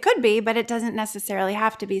you. It could be, but it doesn't necessarily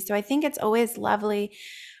have to be. So I think it's always lovely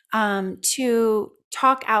to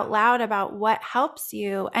talk out loud about what helps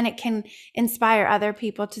you, and it can inspire other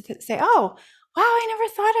people to say, "Oh, wow, I never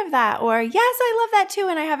thought of that," or "Yes, I love that too,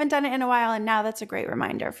 and I haven't done it in a while, and now that's a great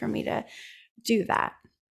reminder for me to do that."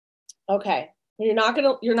 Okay. You're not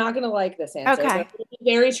gonna like this answer, but Okay. I'm gonna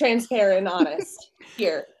be very transparent and honest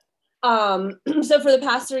here. So for the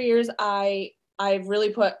past 3 years, I've really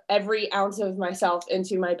put every ounce of myself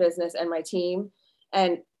into my business and my team.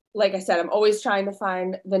 And like I said, I'm always trying to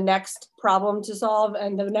find the next problem to solve.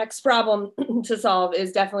 And the next problem to solve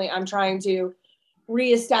is definitely I'm trying to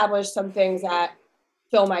reestablish some things that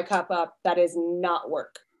fill my cup up that is not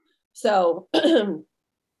work. So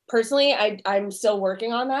personally, I'm still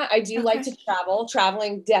working on that. I do like Okay. to travel.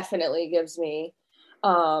 Traveling definitely gives me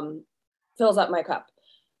um fills up my cup.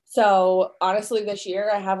 So honestly, this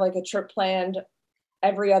year I have like a trip planned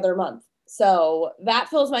every other month. So that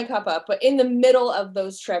fills my cup up. But in the middle of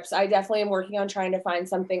those trips, I definitely am working on trying to find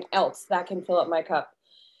something else that can fill up my cup.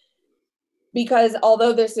 Because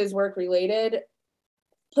although this is work related,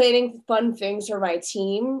 planning fun things for my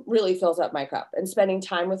team really fills up my cup, and spending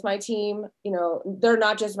time with my team, they're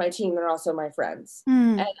not just my team, they're also my friends.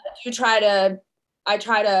 And I try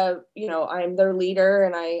to, I'm their leader,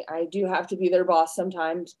 and I do have to be their boss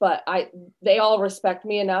sometimes, but they all respect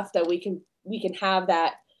me enough that we can have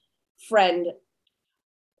that friend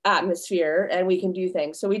atmosphere, and we can do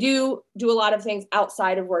things. So we do a lot of things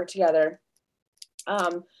outside of work together.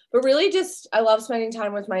 But really just, I love spending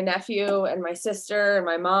time with my nephew and my sister and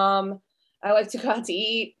my mom. I like to go out to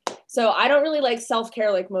eat. So I don't really like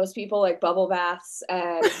self-care like most people, like bubble baths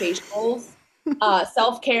and facials.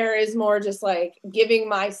 Self-care is more just like giving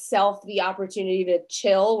myself the opportunity to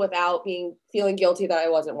chill without feeling guilty that I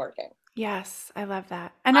wasn't working. Yes, I love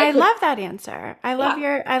that. And I I could, love that answer.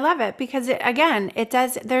 yeah. I love it because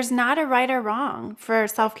there's not a right or wrong for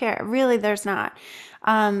self-care. Really, there's not.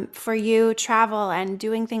 For you, travel and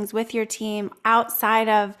doing things with your team outside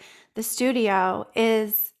of the studio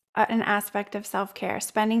is an aspect of self-care.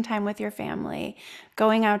 Spending time with your family,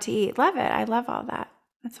 going out to eat. Love it. I love all that.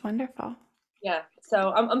 That's wonderful. Yeah.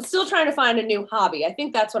 So I'm still trying to find a new hobby. I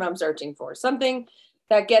think that's what I'm searching for. Something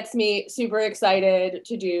that gets me super excited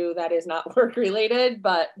to do that is not work related,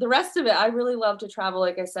 but the rest of it, I really love to travel,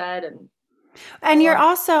 like I said, and I And love.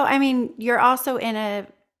 you're also in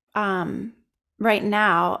um, right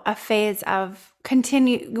now, a phase of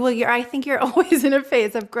I think you're always in a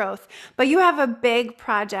phase of growth, but you have a big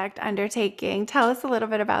project undertaking. Tell us a little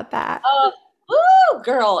bit about that. Oh, woo,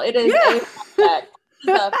 girl! It is Yeah. a project. It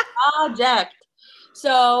is a project.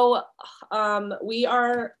 So, we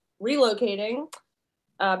are relocating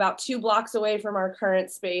about 2 blocks away from our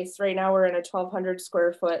current space. Right now, we're in a 1,200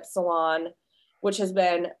 square foot salon, which has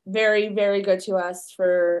been very, very good to us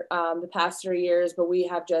for the past 3 years, but we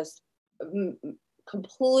have just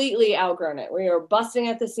completely outgrown it. We are busting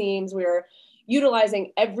at the seams. We are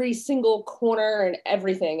utilizing every single corner and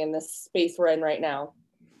everything in this space we're in right now.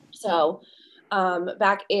 So,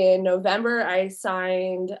 back in November, I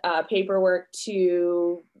signed paperwork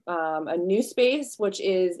to a new space, which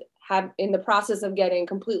is in the process of getting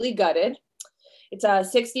completely gutted. It's a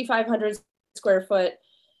 6,500 square foot,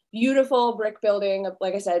 beautiful brick building,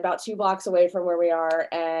 like I said, about 2 blocks away from where we are.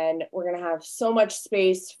 And we're going to have so much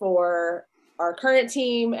space for our current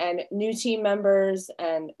team and new team members.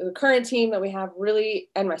 And the current team that we have really,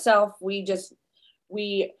 and myself, we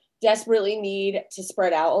desperately need to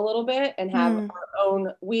spread out a little bit and have Hmm. our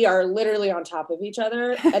own. We are literally on top of each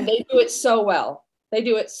other, and they do it so well. They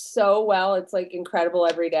do it so well. It's like incredible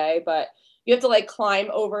every day, but you have to like climb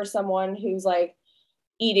over someone who's like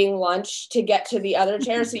eating lunch to get to the other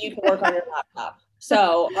chair so you can work on your laptop.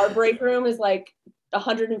 So our break room is like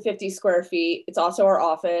 150 square feet. It's also our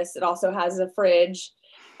office. It also has a fridge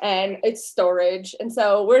and it's storage. And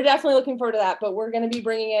so we're definitely looking forward to that, but we're going to be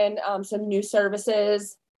bringing in some new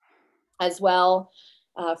services as well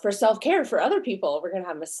for self-care for other people. We're going to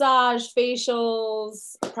have massage,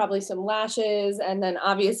 facials, probably some lashes, and then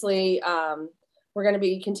obviously we're going to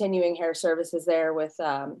be continuing hair services there with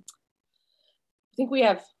I think we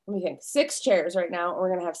have, let me think, 6 chairs right now. We're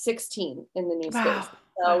going to have 16 in the new Wow. space.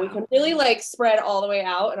 So we Wow. can really like spread all the way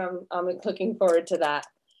out, and I'm looking forward to that.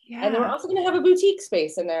 And then we're Yeah. also going to have a boutique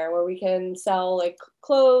space in there where we can sell like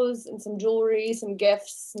clothes and some jewelry, some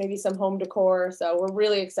gifts, maybe some home decor. So we're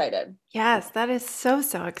really excited. Yes, that is so,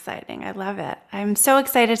 so exciting. I love it. I'm so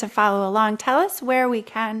excited to follow along. Tell us where we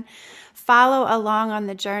can follow along on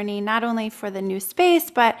the journey, not only for the new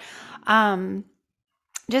space, but um,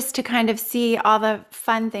 just to kind of see all the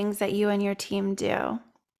fun things that you and your team do.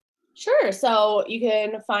 Sure. So you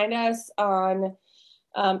can find us on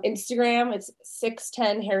Instagram. It's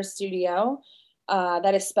 610 Hair Studio.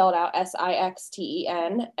 That is spelled out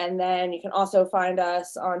SIXTEN. And then you can also find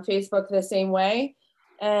us on Facebook the same way.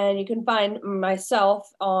 And you can find myself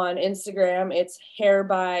on Instagram. It's hair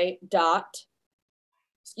by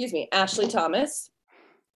Ashley Thomas.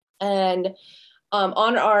 And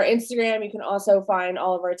on our Instagram, you can also find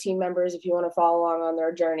all of our team members if you want to follow along on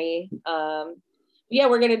their journey. Yeah,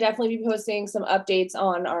 we're going to definitely be posting some updates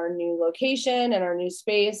on our new location and our new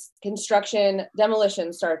space.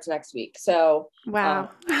 Demolition starts next week. So Wow.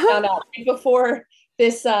 found out before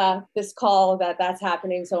this call that that's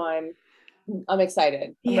happening. So I'm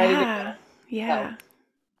excited. I'm ready to Yeah. go. Yeah.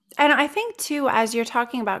 And I think too, as you're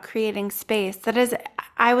talking about creating space, that is,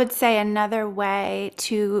 I would say, another way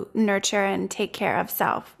to nurture and take care of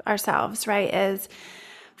ourselves, right? Is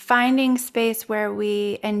finding space where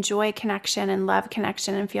we enjoy connection and love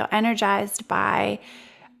connection and feel energized by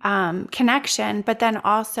connection, but then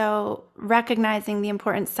also recognizing the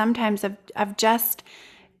importance sometimes of just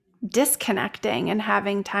disconnecting and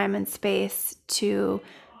having time and space to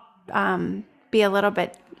be a little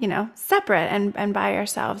bit, separate and by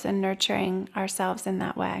ourselves and nurturing ourselves in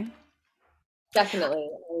that way. Definitely.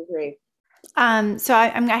 I agree. So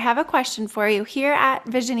I have a question for you. Here at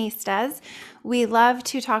Visionistas, we love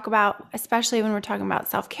to talk about, especially when we're talking about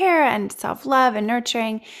self-care and self-love and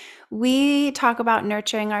nurturing, we talk about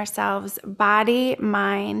nurturing ourselves body,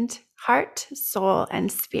 mind, heart, soul,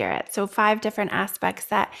 and spirit. So 5 different aspects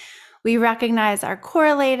that we recognize are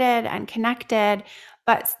correlated and connected,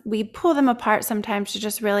 but we pull them apart sometimes to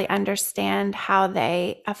just really understand how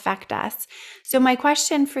they affect us. So my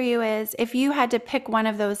question for you is, if you had to pick one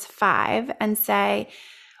of those 5 and say,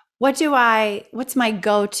 what's my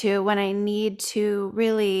go-to when I need to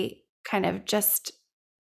really kind of just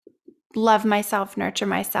love myself, nurture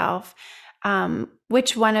myself,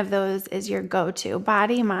 which one of those is your go-to?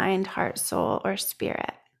 Body, mind, heart, soul, or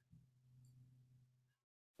spirit?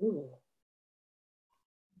 Ooh.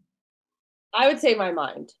 I would say my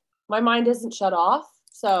mind. My mind isn't shut off.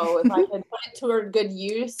 So if I could put it toward good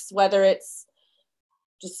use, whether it's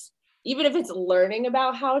just even if it's learning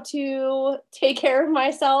about how to take care of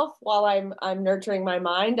myself while I'm nurturing my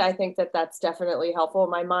mind, I think that that's definitely helpful.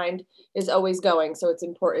 My mind is always going, so it's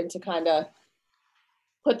important to kind of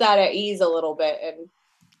put that at ease a little bit. And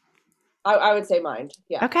I would say mind.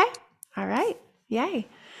 Yeah. Okay. All right. Yay.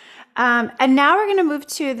 And now we're going to move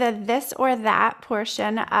to the this or that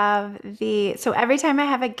portion of so every time I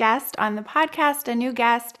have a guest on the podcast, a new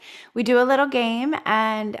guest, we do a little game.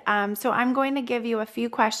 And so I'm going to give you a few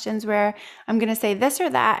questions where I'm going to say this or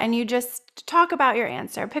that, and you just talk about your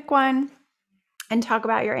answer. Pick one and talk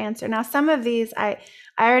about your answer. Now, some of these I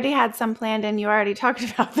already had some planned and you already talked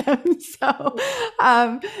about them. So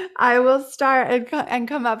I will start and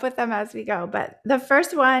come up with them as we go. But the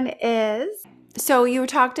first one is, so you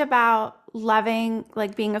talked about loving,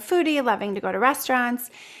 like being a foodie, loving to go to restaurants.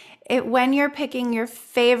 When you're picking your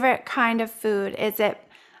favorite kind of food, is it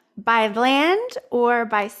by land or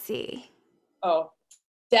by sea? Oh,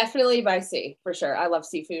 definitely by sea for sure. I love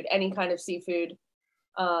seafood, any kind of seafood.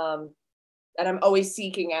 Um, and I'm always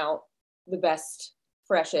seeking out the best,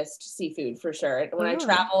 freshest seafood for sure. And when I Ooh.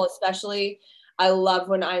 travel, especially, I love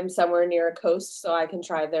when I'm somewhere near a coast so I can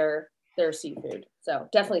try their seafood. So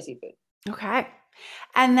definitely seafood. Okay.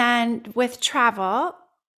 And then with travel,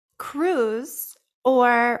 cruise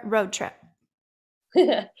or road trip?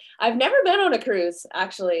 I've never been on a cruise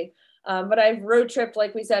actually, but I've road tripped,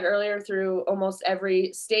 like we said earlier, through almost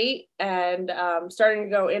every state and starting to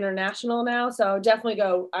go international now. So I would definitely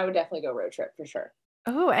go road trip for sure.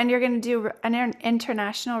 Oh, and you're going to do an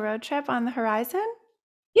international road trip on the horizon?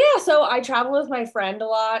 Yeah, so I travel with my friend a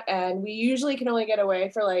lot, and we usually can only get away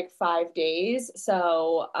for like 5 days.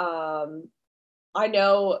 So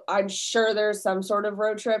I'm sure there's some sort of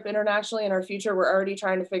road trip internationally in our future. We're already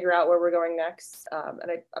trying to figure out where we're going next. And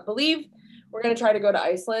I believe we're going to try to go to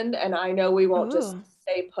Iceland. And I know we won't just Ooh.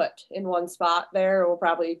 stay put in one spot there. We'll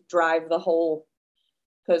probably drive the whole,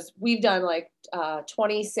 because we've done like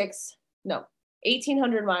 26, no,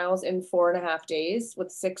 1,800 miles in 4.5 days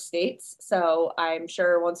with 6 states. So I'm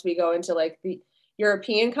sure once we go into like the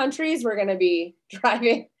European countries, we're going to be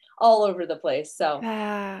driving all over the place. So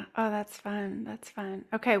Yeah. Oh, that's fun. That's fun.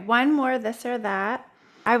 Okay, one more this or that.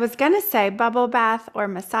 I was going to say bubble bath or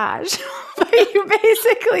massage, but you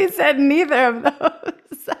basically said neither of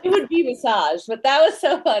those. it would be massage, but that was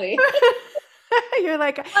so funny. You're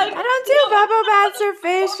like, Like, I don't do bubble baths or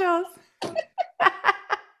facials.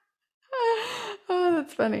 Oh,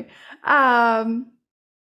 that's funny. Um,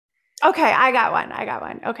 okay, I got one. I got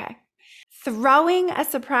one. Okay. Throwing a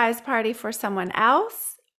surprise party for someone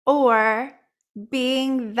else or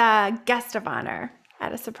being the guest of honor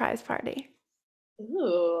at a surprise party?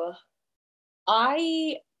 ooh,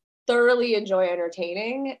 I thoroughly enjoy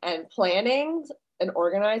entertaining and planning and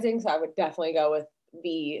organizing. So I would definitely go with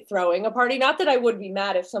the throwing a party. Not that I would be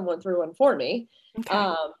mad if someone threw one for me, Okay.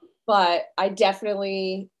 um, but I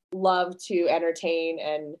definitely love to entertain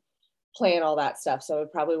and plan all that stuff. So I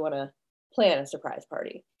would probably want to plan a surprise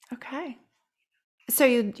party. Okay. So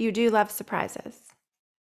you do love surprises.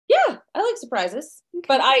 Yeah, I like surprises,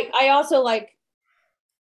 but Okay. I also like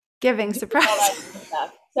Giving doing all surprise. that good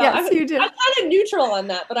stuff. So I'm Yes, you I'm do. kind of neutral on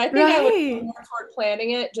that, but I think I would go Right. more toward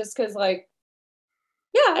planning it just because, like,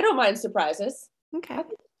 yeah, I don't mind surprises. Okay. I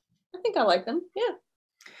think I think I like them. Yeah.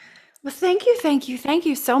 Well, thank you, thank you, thank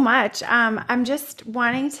you so much. I'm just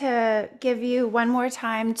wanting to give you one more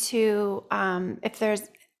time to, if there's,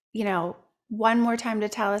 one more time to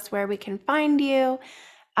tell us where we can find you,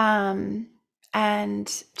 um,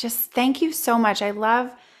 And just thank you so much. I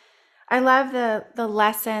love the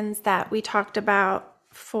lessons that we talked about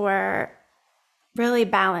for really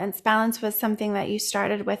balance. Balance was something that you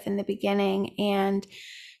started with in the beginning and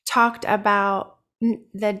talked about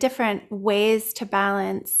the different ways to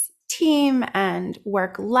balance team and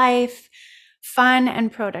work life, fun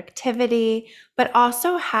and productivity, but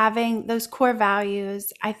also having those core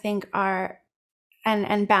values, I think, are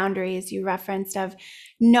and boundaries you referenced, of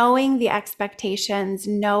knowing the expectations,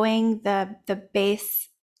 knowing the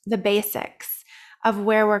basics of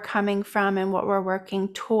where we're coming from and what we're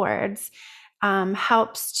working towards,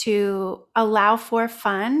 helps to allow for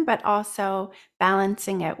fun, but also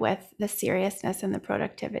balancing it with the seriousness and the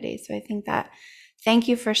productivity. So I think that, thank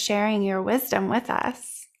you for sharing your wisdom with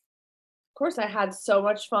us. Of course, I had so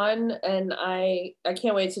much fun, and I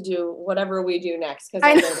can't wait to do whatever we do next, because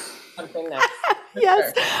I I know. know something next.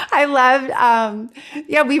 Yes, Sure. I loved.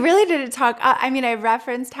 Yeah, we really didn't talk. I mean, I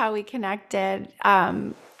referenced how we connected,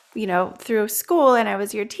 through school, and I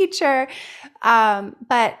was your teacher.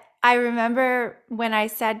 But I remember when I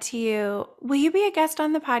said to you, "Will you be a guest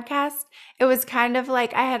on the podcast?" It was kind of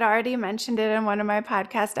like I had already mentioned it in one of my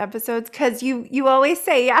podcast episodes, because you always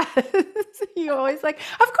say yes. You always like,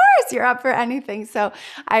 of course, you're up for anything. So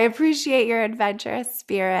I appreciate your adventurous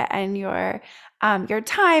spirit and your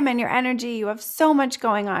time and your energy. You have so much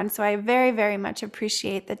going on. So I very, very much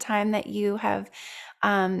appreciate the time that you have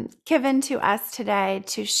given to us today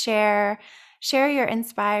to share your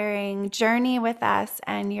inspiring journey with us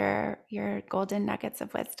and your golden nuggets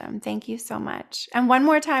of wisdom. Thank you so much. And one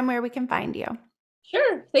more time, where we can find you.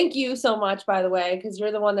 Sure. Thank you so much, by the way, because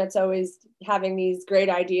you're the one that's always having these great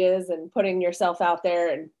ideas and putting yourself out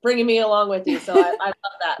there and bringing me along with you. So I love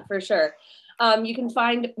that for sure. You can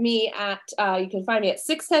find me at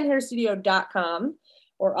 610hairstudio.com,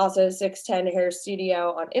 or also 610 Hair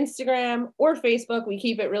Studio on Instagram or Facebook. We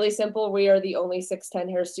keep it really simple. We are the only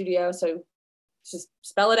 610 Hair Studio. So just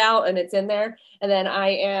spell it out and it's in there. And then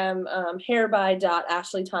I am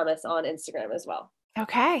hairby.ashleythomas on Instagram as well.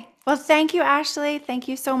 Okay. Well, thank you, Ashley. Thank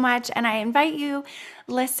you so much. And I invite you,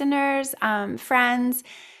 listeners, friends,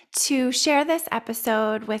 to share this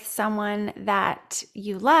episode with someone that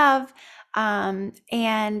you love,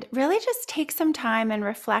 and really just take some time and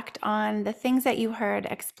reflect on the things that you heard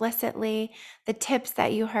explicitly, the tips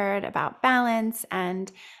that you heard about balance and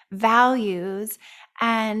values,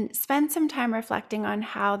 and spend some time reflecting on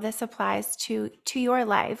how this applies to your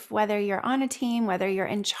life, whether you're on a team, whether you're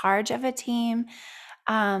in charge of a team.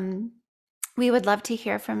 We would love to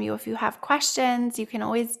hear from you. If you have questions, you can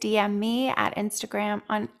always DM me at Instagram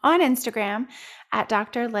on Instagram at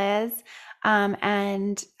Dr. Liz,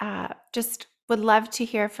 and just would love to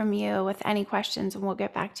hear from you with any questions, and we'll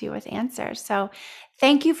get back to you with answers. So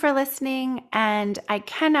thank you for listening, and I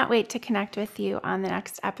cannot wait to connect with you on the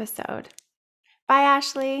next episode. Bye,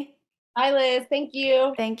 Ashley. Hi, Liz. Thank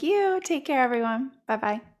you. Thank you. Take care, everyone.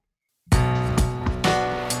 Bye-bye.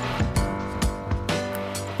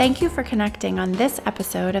 Thank you for connecting on this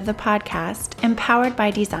episode of the podcast, Empowered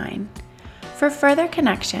by Design. For further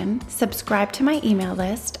connection, subscribe to my email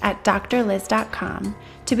list at drliz.com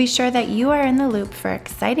to be sure that you are in the loop for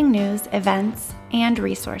exciting news, events, and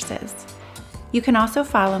resources. You can also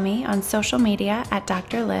follow me on social media at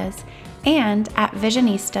Dr. Liz and at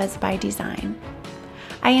Visionistas by Design.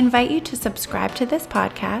 I invite you to subscribe to this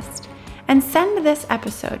podcast and send this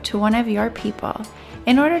episode to one of your people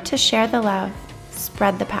in order to share the love,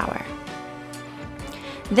 spread the power.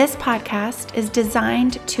 This podcast is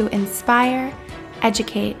designed to inspire,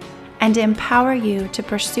 educate, and empower you to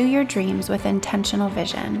pursue your dreams with intentional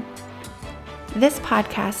vision. This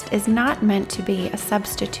podcast is not meant to be a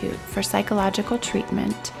substitute for psychological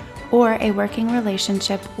treatment or a working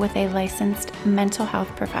relationship with a licensed mental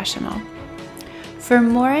health professional. For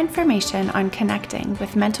more information on connecting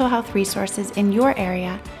with mental health resources in your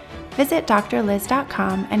area, visit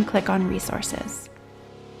drliz.com and click on resources.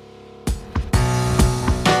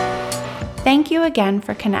 Thank you again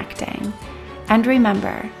for connecting, and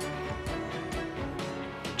remember,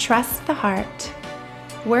 trust the heart,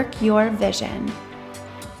 work your vision,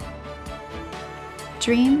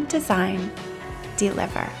 dream, design,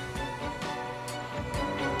 deliver.